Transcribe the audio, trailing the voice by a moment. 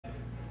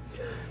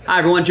Hi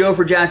everyone, Joe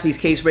for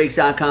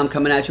JaspysCaseBreaks.com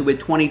coming at you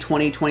with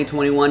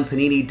 2020-2021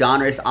 Panini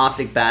Donruss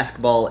Optic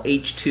Basketball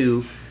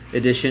H2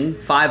 edition.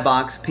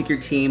 5-box, pick your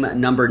team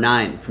number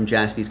 9 from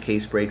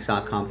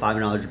JaspysCaseBreaks.com.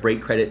 $500 break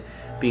credit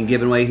being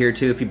given away here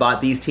too. If you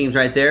bought these teams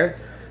right there,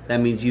 that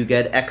means you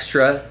get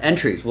extra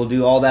entries. We'll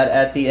do all that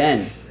at the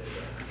end.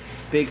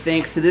 Big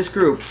thanks to this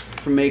group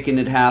for making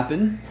it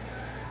happen.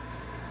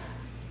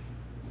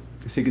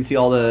 So you can see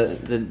all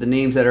the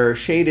names that are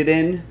shaded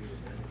in.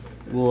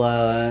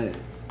 We'll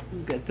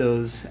get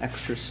those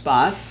extra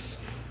spots.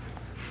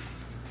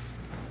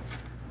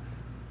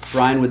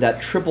 Brian with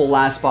that triple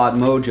last spot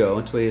mojo.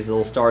 That's why he has the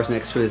little stars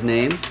next to his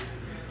name.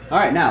 All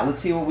right, now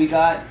let's see what we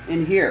got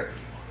in here.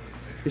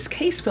 This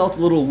case felt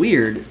a little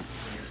weird.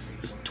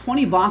 There's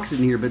 20 boxes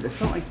in here, but it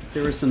felt like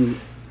there were some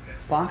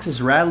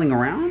boxes rattling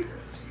around.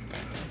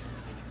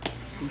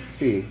 Let's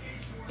see.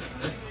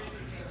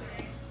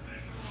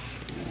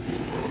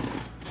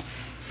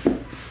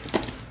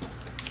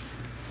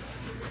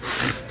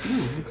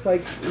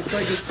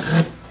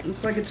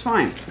 Looks like it's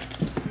fine.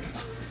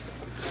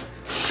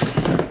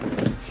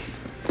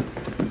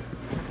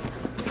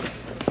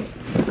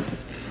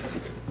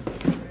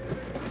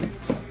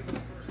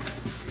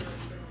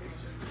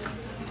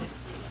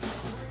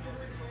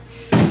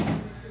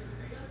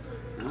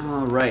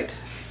 All right.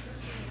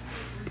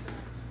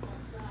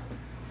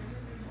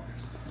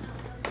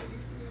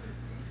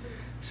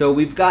 So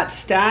we've got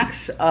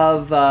stacks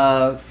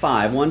of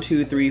 5. 1,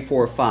 2, 3,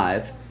 4,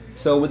 5.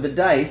 So with the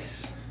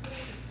dice,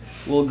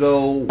 we'll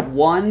go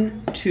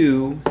 1,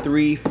 2,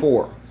 3,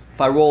 4.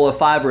 If I roll a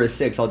 5 or a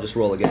 6, I'll just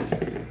roll again.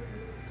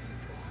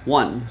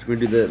 1. So we're going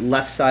to do the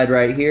left side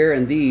right here,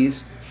 and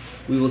these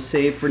we will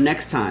save for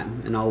next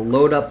time. And I'll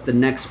load up the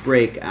next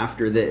break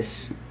after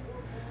this.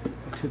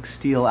 I took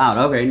steel out.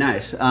 Okay,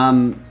 nice.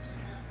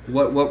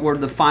 What were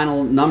the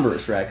final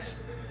numbers,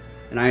 Rex?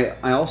 And I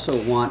also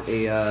want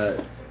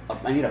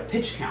I need a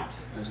pitch count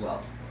as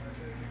well.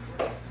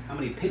 How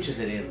many pitches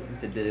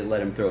did they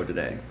let him throw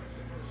today?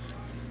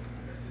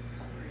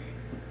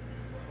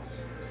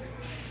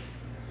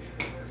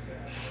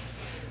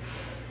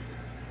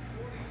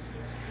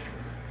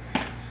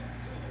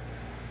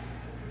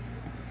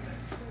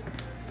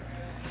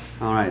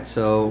 All right,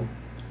 so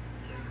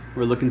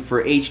we're looking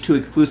for H2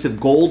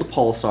 exclusive gold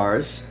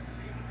pulsars.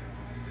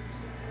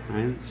 All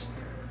right.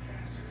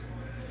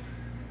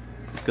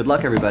 Good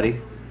luck,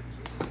 everybody.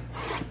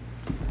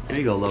 There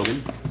you go,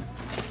 Logan.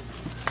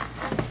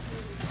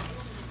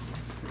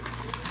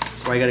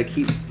 That's why you got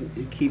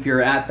to keep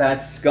your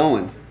at-bats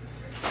going.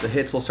 The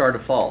hits will start to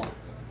fall.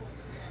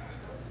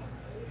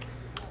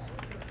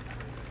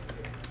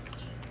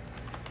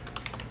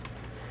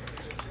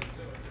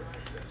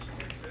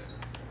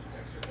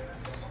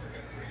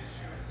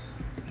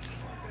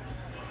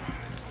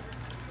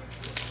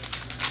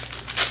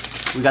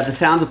 We got the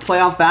sounds of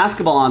playoff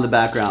basketball on the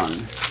background.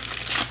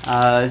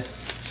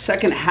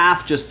 Second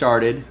half just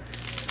started.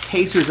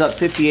 Pacers up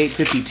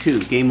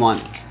 58-52, game 1.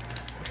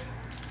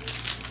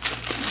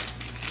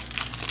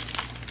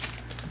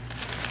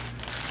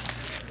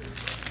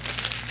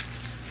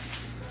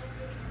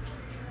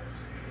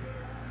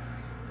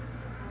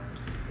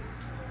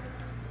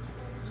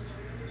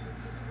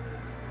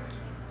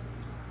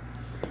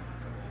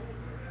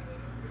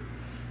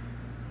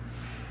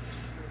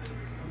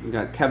 We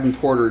got Kevin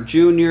Porter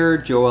Jr.,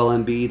 Joel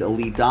Embiid,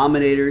 Elite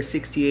Dominator,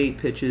 68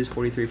 pitches,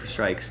 43 for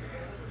strikes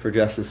for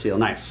Justin Steele.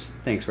 Nice.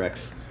 Thanks,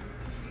 Rex.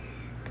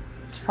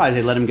 I'm surprised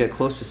they let him get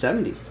close to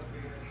 70.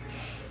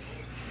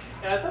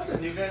 Yeah, I thought the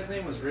new guy's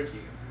name was Ricky.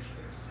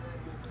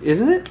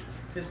 Isn't it?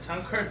 His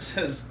time card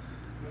says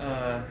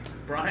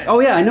Brian. Oh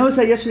yeah, I noticed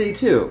that yesterday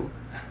too.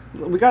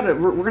 We're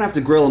gonna have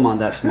to grill him on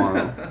that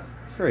tomorrow.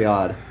 It's very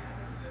odd.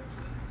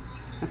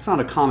 That's not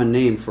a common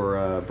name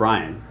for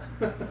Brian.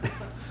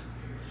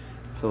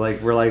 So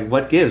we're like,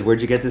 what gives?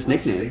 Where'd you get this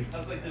nickname? I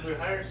was like, did we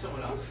hire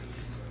someone else?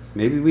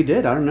 Maybe we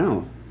did. I don't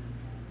know.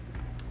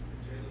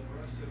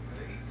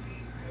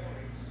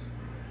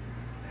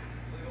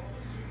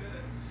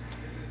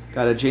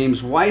 Got a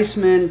James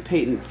Weissman,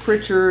 Peyton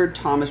Pritchard,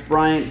 Thomas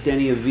Bryant,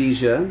 Denny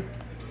Avija.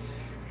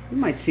 We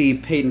might see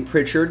Peyton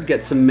Pritchard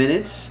get some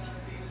minutes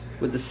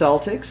with the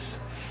Celtics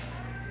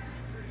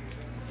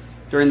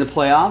during the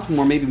playoff.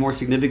 Maybe more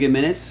significant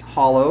minutes.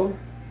 Hollow.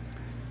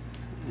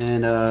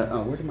 And,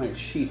 where did my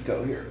sheet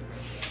go here?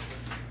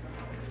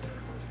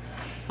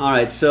 All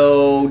right,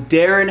 so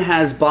Darren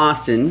has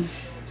Boston,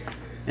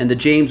 and the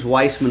James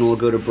Weissman will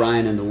go to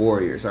Brian and the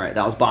Warriors. All right,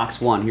 that was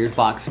box 1. Here's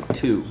box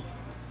 2.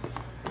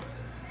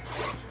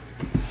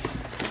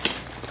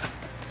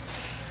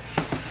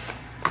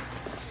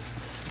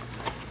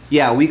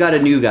 Yeah, we got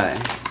a new guy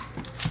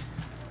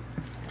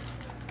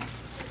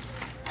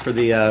for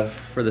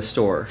the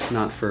store,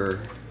 not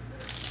for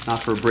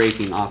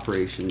breaking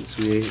operations.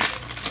 We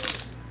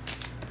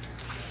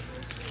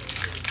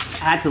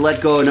had to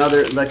let go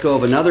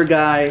of another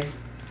guy.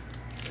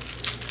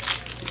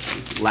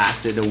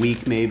 Lasted a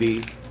week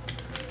maybe.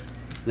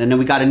 Then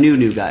we got a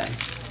new guy.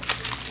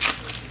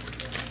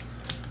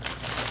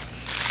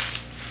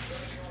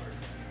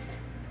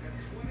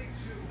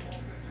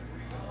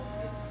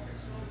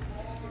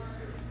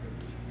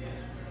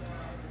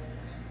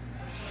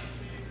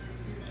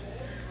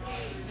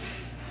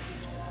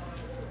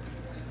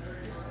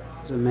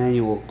 There's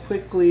Emmanuel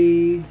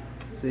Quickly,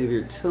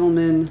 Xavier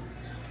Tillman,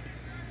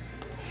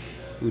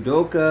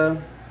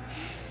 Udoka.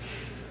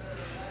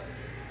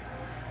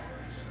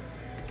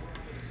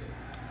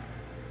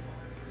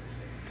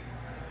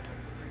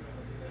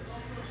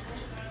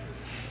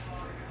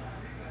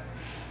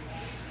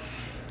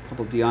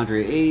 Couple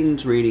DeAndre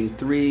Ayton's, rating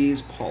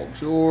 3s, Paul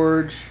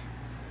George.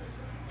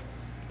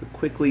 The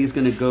Quickly is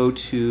going to go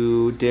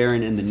to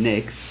Darren and the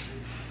Knicks.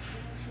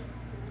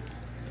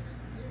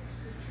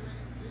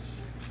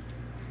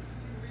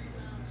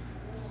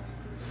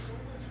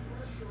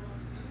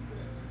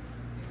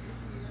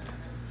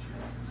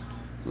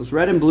 Those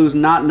red and blues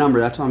not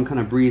numbered. That's why I'm kind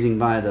of breezing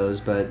by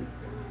those, but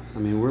I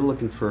mean we're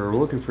looking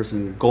for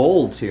some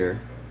golds here.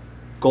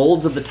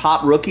 Golds of the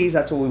top rookies.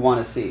 That's what we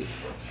want to see.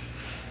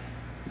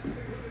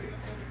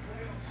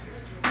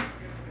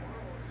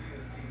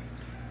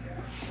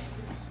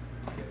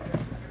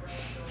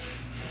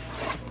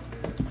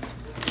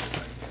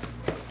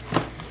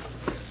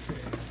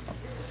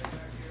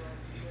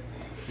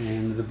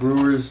 And the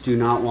Brewers do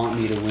not want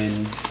me to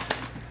win.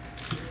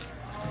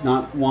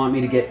 Not want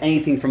me to get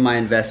anything from my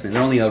investment.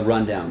 They're only a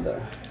rundown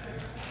though.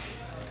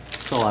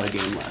 Still a lot of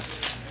game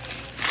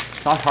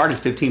left. Josh Hart is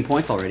 15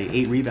 points already,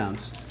 8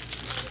 rebounds.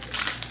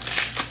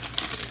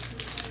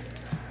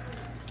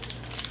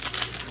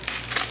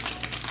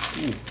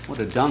 Ooh, what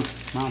a dunk,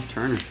 Miles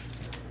Turner.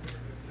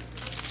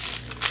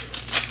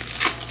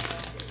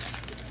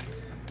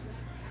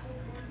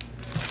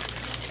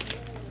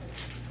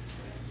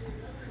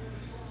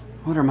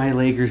 What are my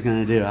Lakers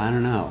gonna do? I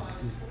don't know.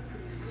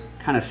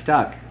 Kind of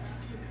stuck.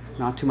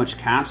 Not too much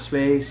cap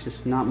space,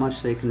 just not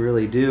much they can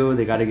really do.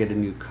 They got to get a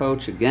new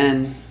coach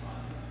again.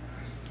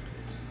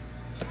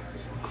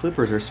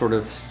 Clippers are sort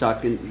of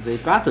stuck in,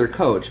 they've got their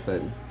coach,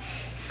 but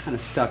kind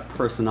of stuck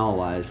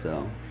personnel-wise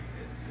though.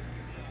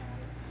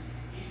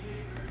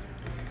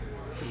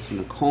 There's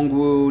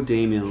Okongwu,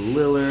 Damian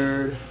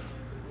Lillard.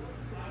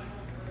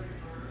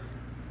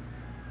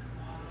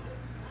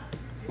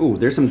 Ooh,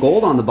 there's some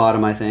gold on the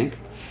bottom, I think.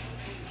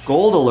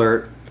 Gold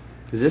alert.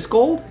 Is this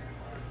gold?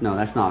 No,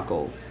 that's not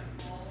gold.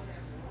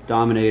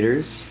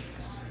 Dominators.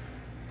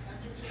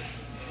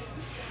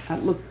 That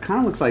kind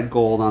of looks like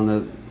gold on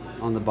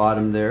the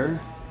bottom there.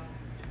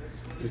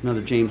 There's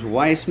another James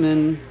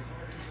Weissman.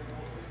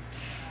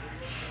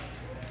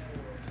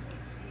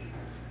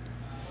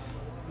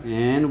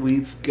 And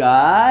we've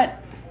got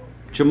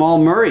Jamal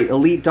Murray,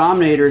 Elite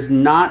Dominators,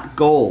 not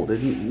gold.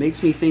 It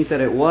makes me think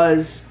that it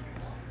was,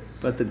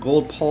 but the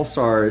gold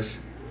pulsars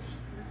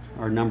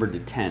are numbered to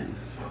 10.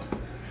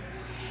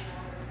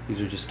 These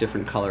are just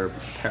different color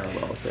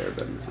parallels there,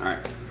 but all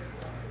right.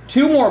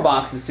 2 more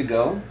boxes to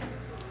go.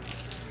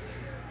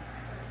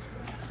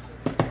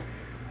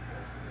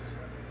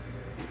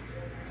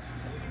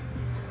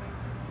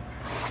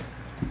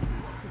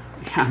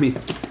 Yeah, I mean,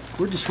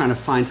 we're just trying to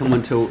find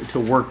someone to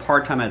work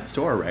part-time at the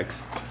store,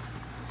 Rex.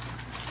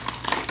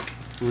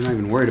 We're not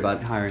even worried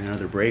about hiring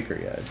another breaker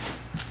yet.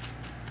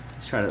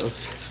 Let's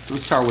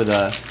start with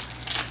a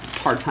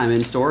part-time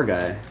in-store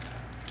guy.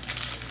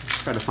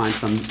 Let's try to find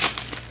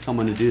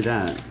someone to do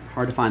that.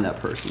 Hard to find that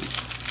person.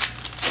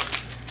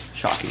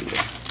 Shockingly.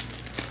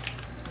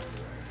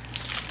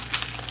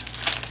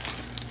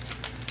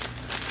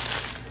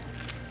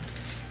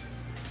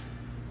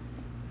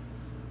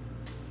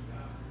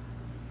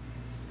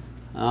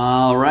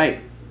 All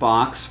right,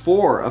 box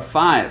 4 of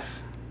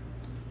 5.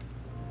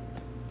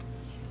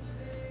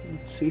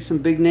 Let's see some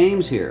big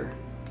names here.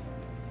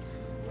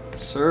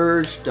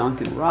 Serge,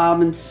 Duncan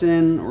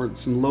Robinson, or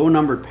some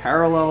low-numbered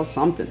parallels,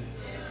 something.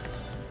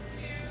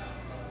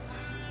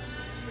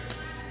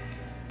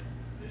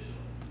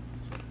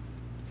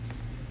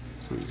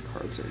 Some of these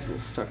cards are a little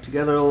stuck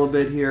together a little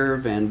bit here.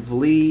 Van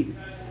Vliet,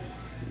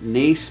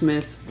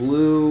 Naismith,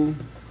 blue.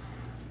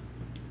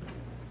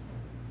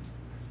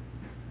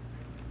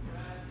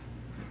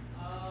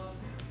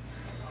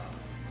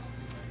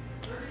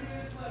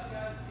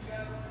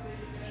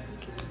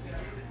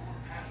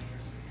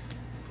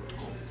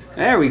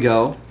 There we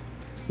go.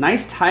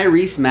 Nice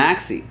Tyrese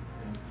Maxey.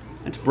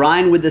 That's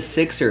Brian with the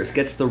Sixers.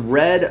 Gets the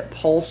red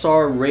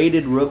Pulsar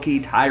rated rookie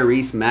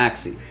Tyrese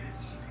Maxey.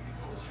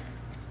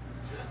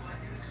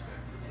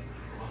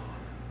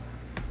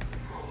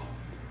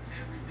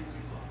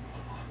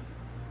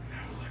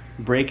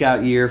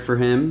 Breakout year for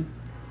him.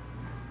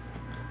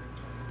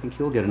 I think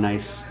he'll get a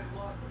nice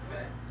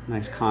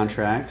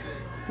contract.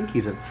 I think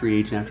he's a free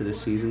agent after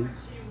this season.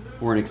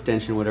 Or an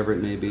extension, whatever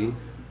it may be.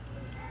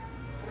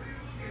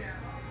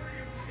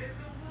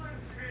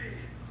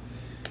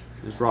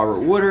 There's Robert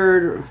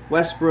Woodard,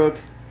 Westbrook,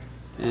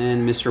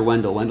 and Mr.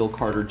 Wendell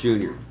Carter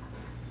Jr.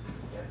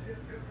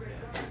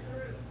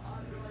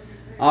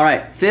 All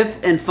right,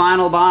 5th and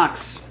final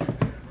box.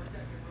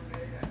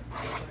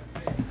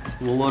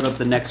 We'll load up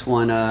the next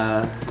one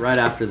right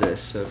after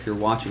this. So if you're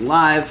watching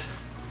live,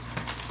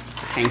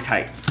 hang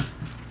tight.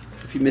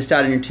 If you missed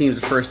out on your teams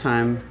the first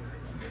time,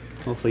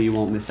 hopefully you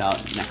won't miss out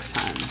next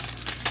time.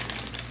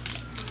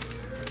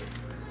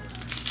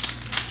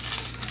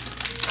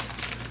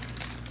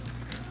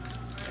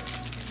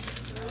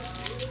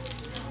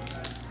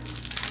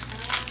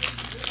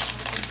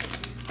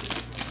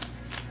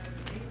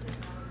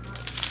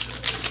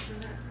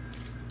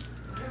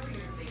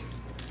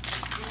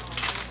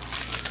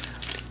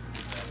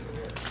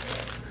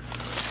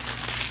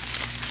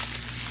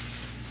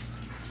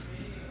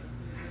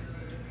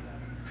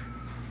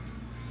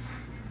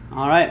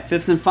 All right,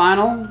 5th and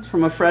final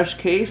from a fresh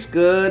case.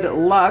 Good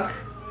luck.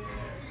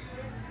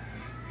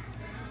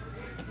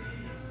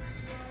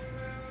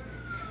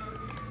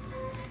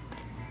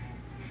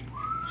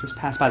 Just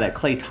passed by that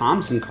Klay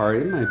Thompson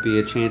card. It might be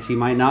a chance he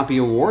might not be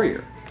a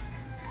Warrior,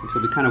 which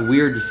will be kind of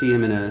weird to see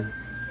him in a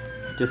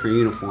different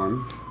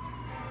uniform.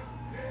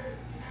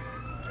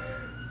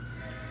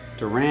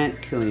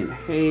 Durant, Killian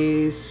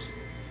Hayes.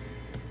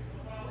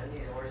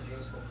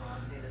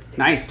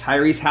 Nice,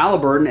 Tyrese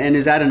Halliburton. And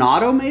is that an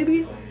auto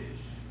maybe?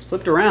 It's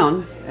flipped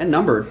around and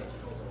numbered.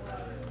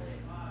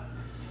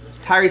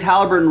 Tyrese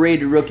Halliburton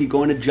rated rookie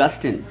going to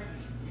Justin,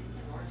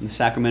 the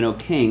Sacramento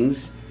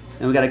Kings.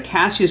 And we got a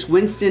Cassius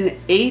Winston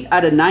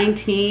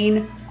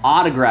 8/19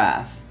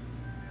 autograph.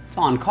 It's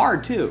on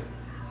card too.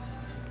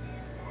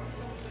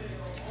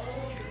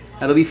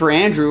 That'll be for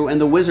Andrew and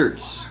the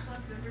Wizards.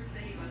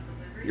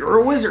 You're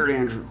a wizard,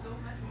 Andrew.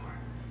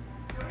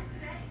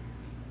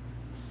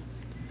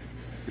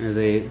 There's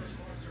a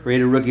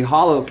rated rookie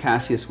holo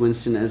Cassius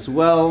Winston as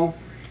well.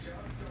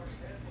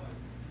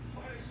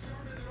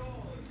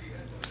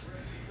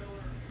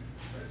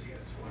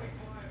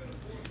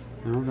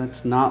 No,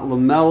 that's not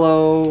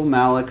LaMelo,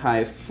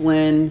 Malachi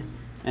Flynn,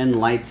 and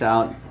lights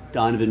out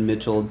Donovan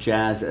Mitchell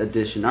Jazz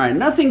edition. All right,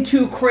 nothing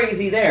too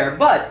crazy there,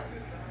 but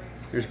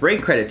there's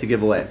break credit to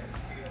give away.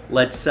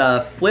 Let's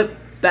flip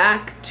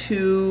back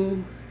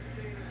to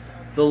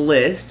the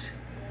list.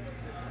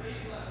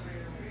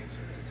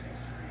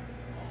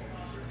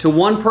 To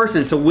one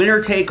person, so winner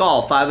take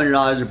all,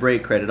 $500 of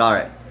break credit. All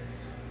right.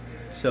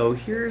 So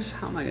here's,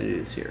 how am I going to do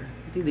this here?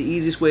 I think the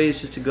easiest way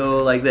is just to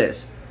go like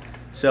this.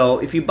 So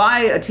if you buy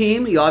a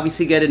team, you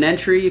obviously get an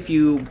entry. If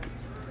you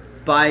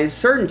buy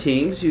certain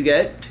teams, you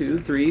get 2,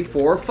 3,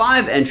 4,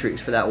 5 entries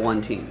for that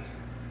one team.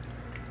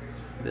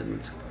 Then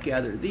let's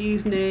gather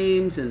these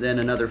names, and then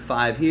another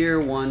 5 here.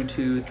 1,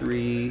 2,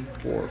 3,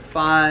 4,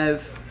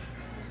 5.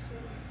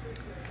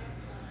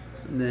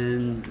 And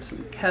then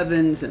some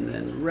Kevins, and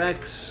then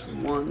Rex.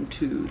 1,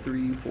 2,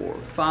 3, 4,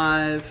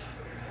 5.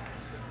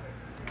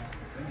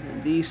 And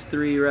then these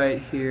 3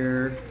 right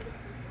here.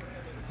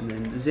 And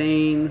then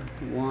Zane,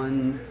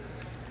 1,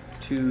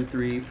 2,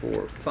 3,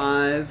 4,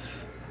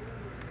 5.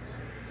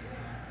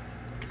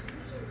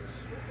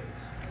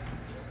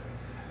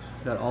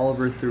 Got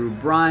Oliver through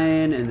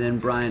Brian, and then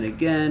Brian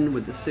again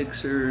with the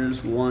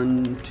Sixers.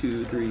 1,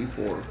 2, 3,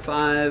 4,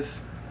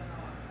 5.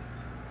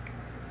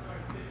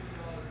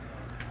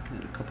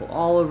 And a couple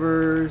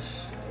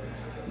Olivers.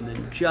 And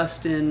then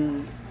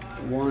Justin,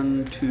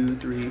 1, 2,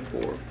 3,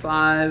 4,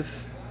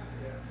 5.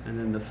 And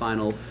then the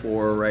final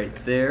 4 right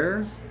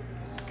there.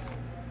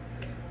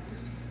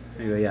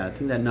 There you go, yeah, I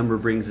think that number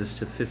brings us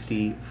to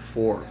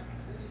 54.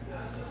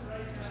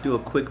 Let's do a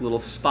quick little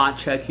spot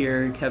check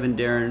here. Kevin,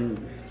 Darren,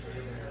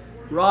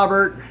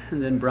 Robert,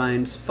 and then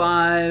Brian's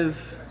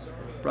 5.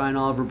 Brian,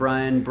 Oliver,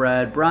 Brian,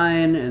 Brad,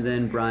 Brian, and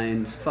then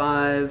Brian's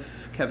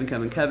 5. Kevin,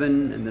 Kevin,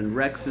 Kevin, and then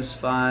Rex's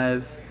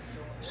 5.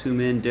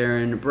 Suman,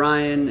 Darren,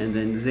 Brian, and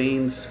then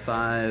Zane's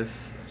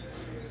 5.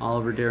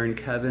 Oliver, Darren,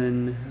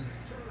 Kevin,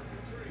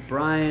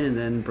 Brian, and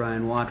then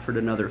Brian Watford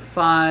another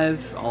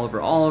 5,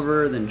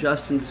 Oliver, then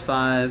Justin's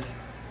 5,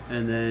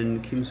 and then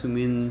Kim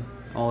Sumin,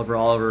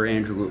 Oliver,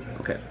 Andrew Wu.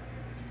 Okay,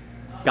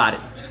 got it.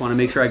 Just want to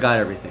make sure I got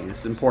everything. This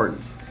is important.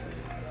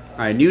 All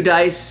right, new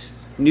dice,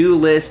 new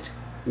list,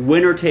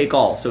 winner take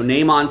all. So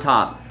name on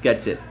top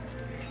gets it.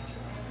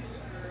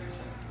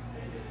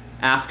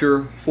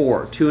 After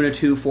 4, 2 and a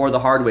 2 for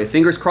the hard way.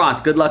 Fingers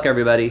crossed. Good luck,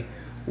 everybody.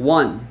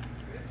 1,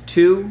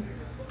 2,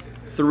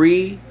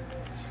 3,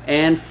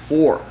 and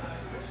 4.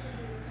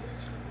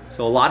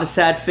 So a lot of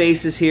sad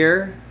faces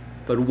here,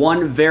 but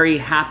one very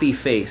happy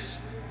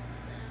face.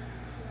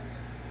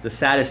 The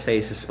saddest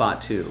face is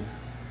spot 2.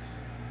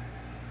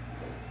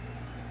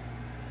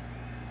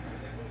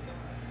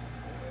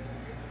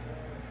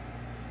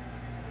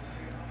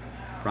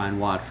 Brian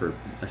Watford,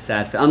 a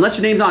sad face. Unless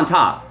your name's on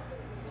top.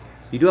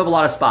 You do have a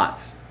lot of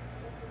spots.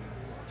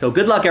 So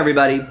good luck,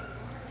 everybody.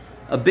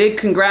 A big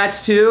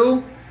congrats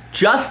to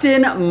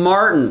Justin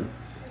Martin.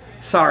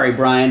 Sorry,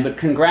 Brian, but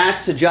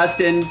congrats to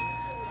Justin.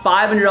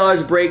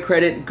 $500 break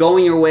credit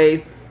going your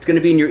way. It's going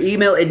to be in your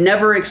email. It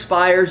never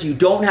expires. You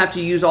don't have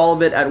to use all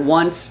of it at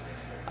once.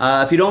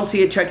 If you don't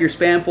see it, check your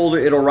spam folder.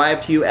 It'll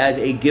arrive to you as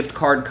a gift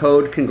card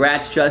code.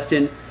 Congrats,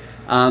 Justin.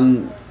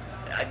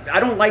 I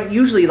don't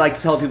usually like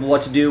to tell people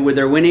what to do with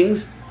their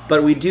winnings,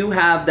 but we do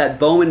have that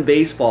Bowman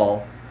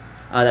baseball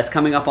that's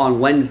coming up on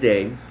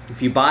Wednesday.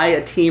 If you buy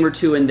a team or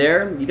 2 in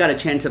there, you got a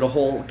chance at a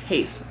whole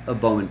case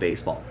of Bowman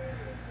baseball.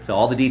 So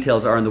all the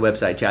details are on the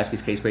website,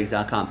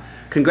 jaspyscasebreaks.com.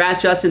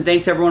 Congrats, Justin.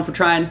 Thanks, everyone, for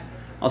trying.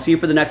 I'll see you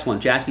for the next one,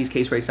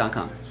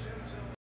 jaspyscasebreaks.com.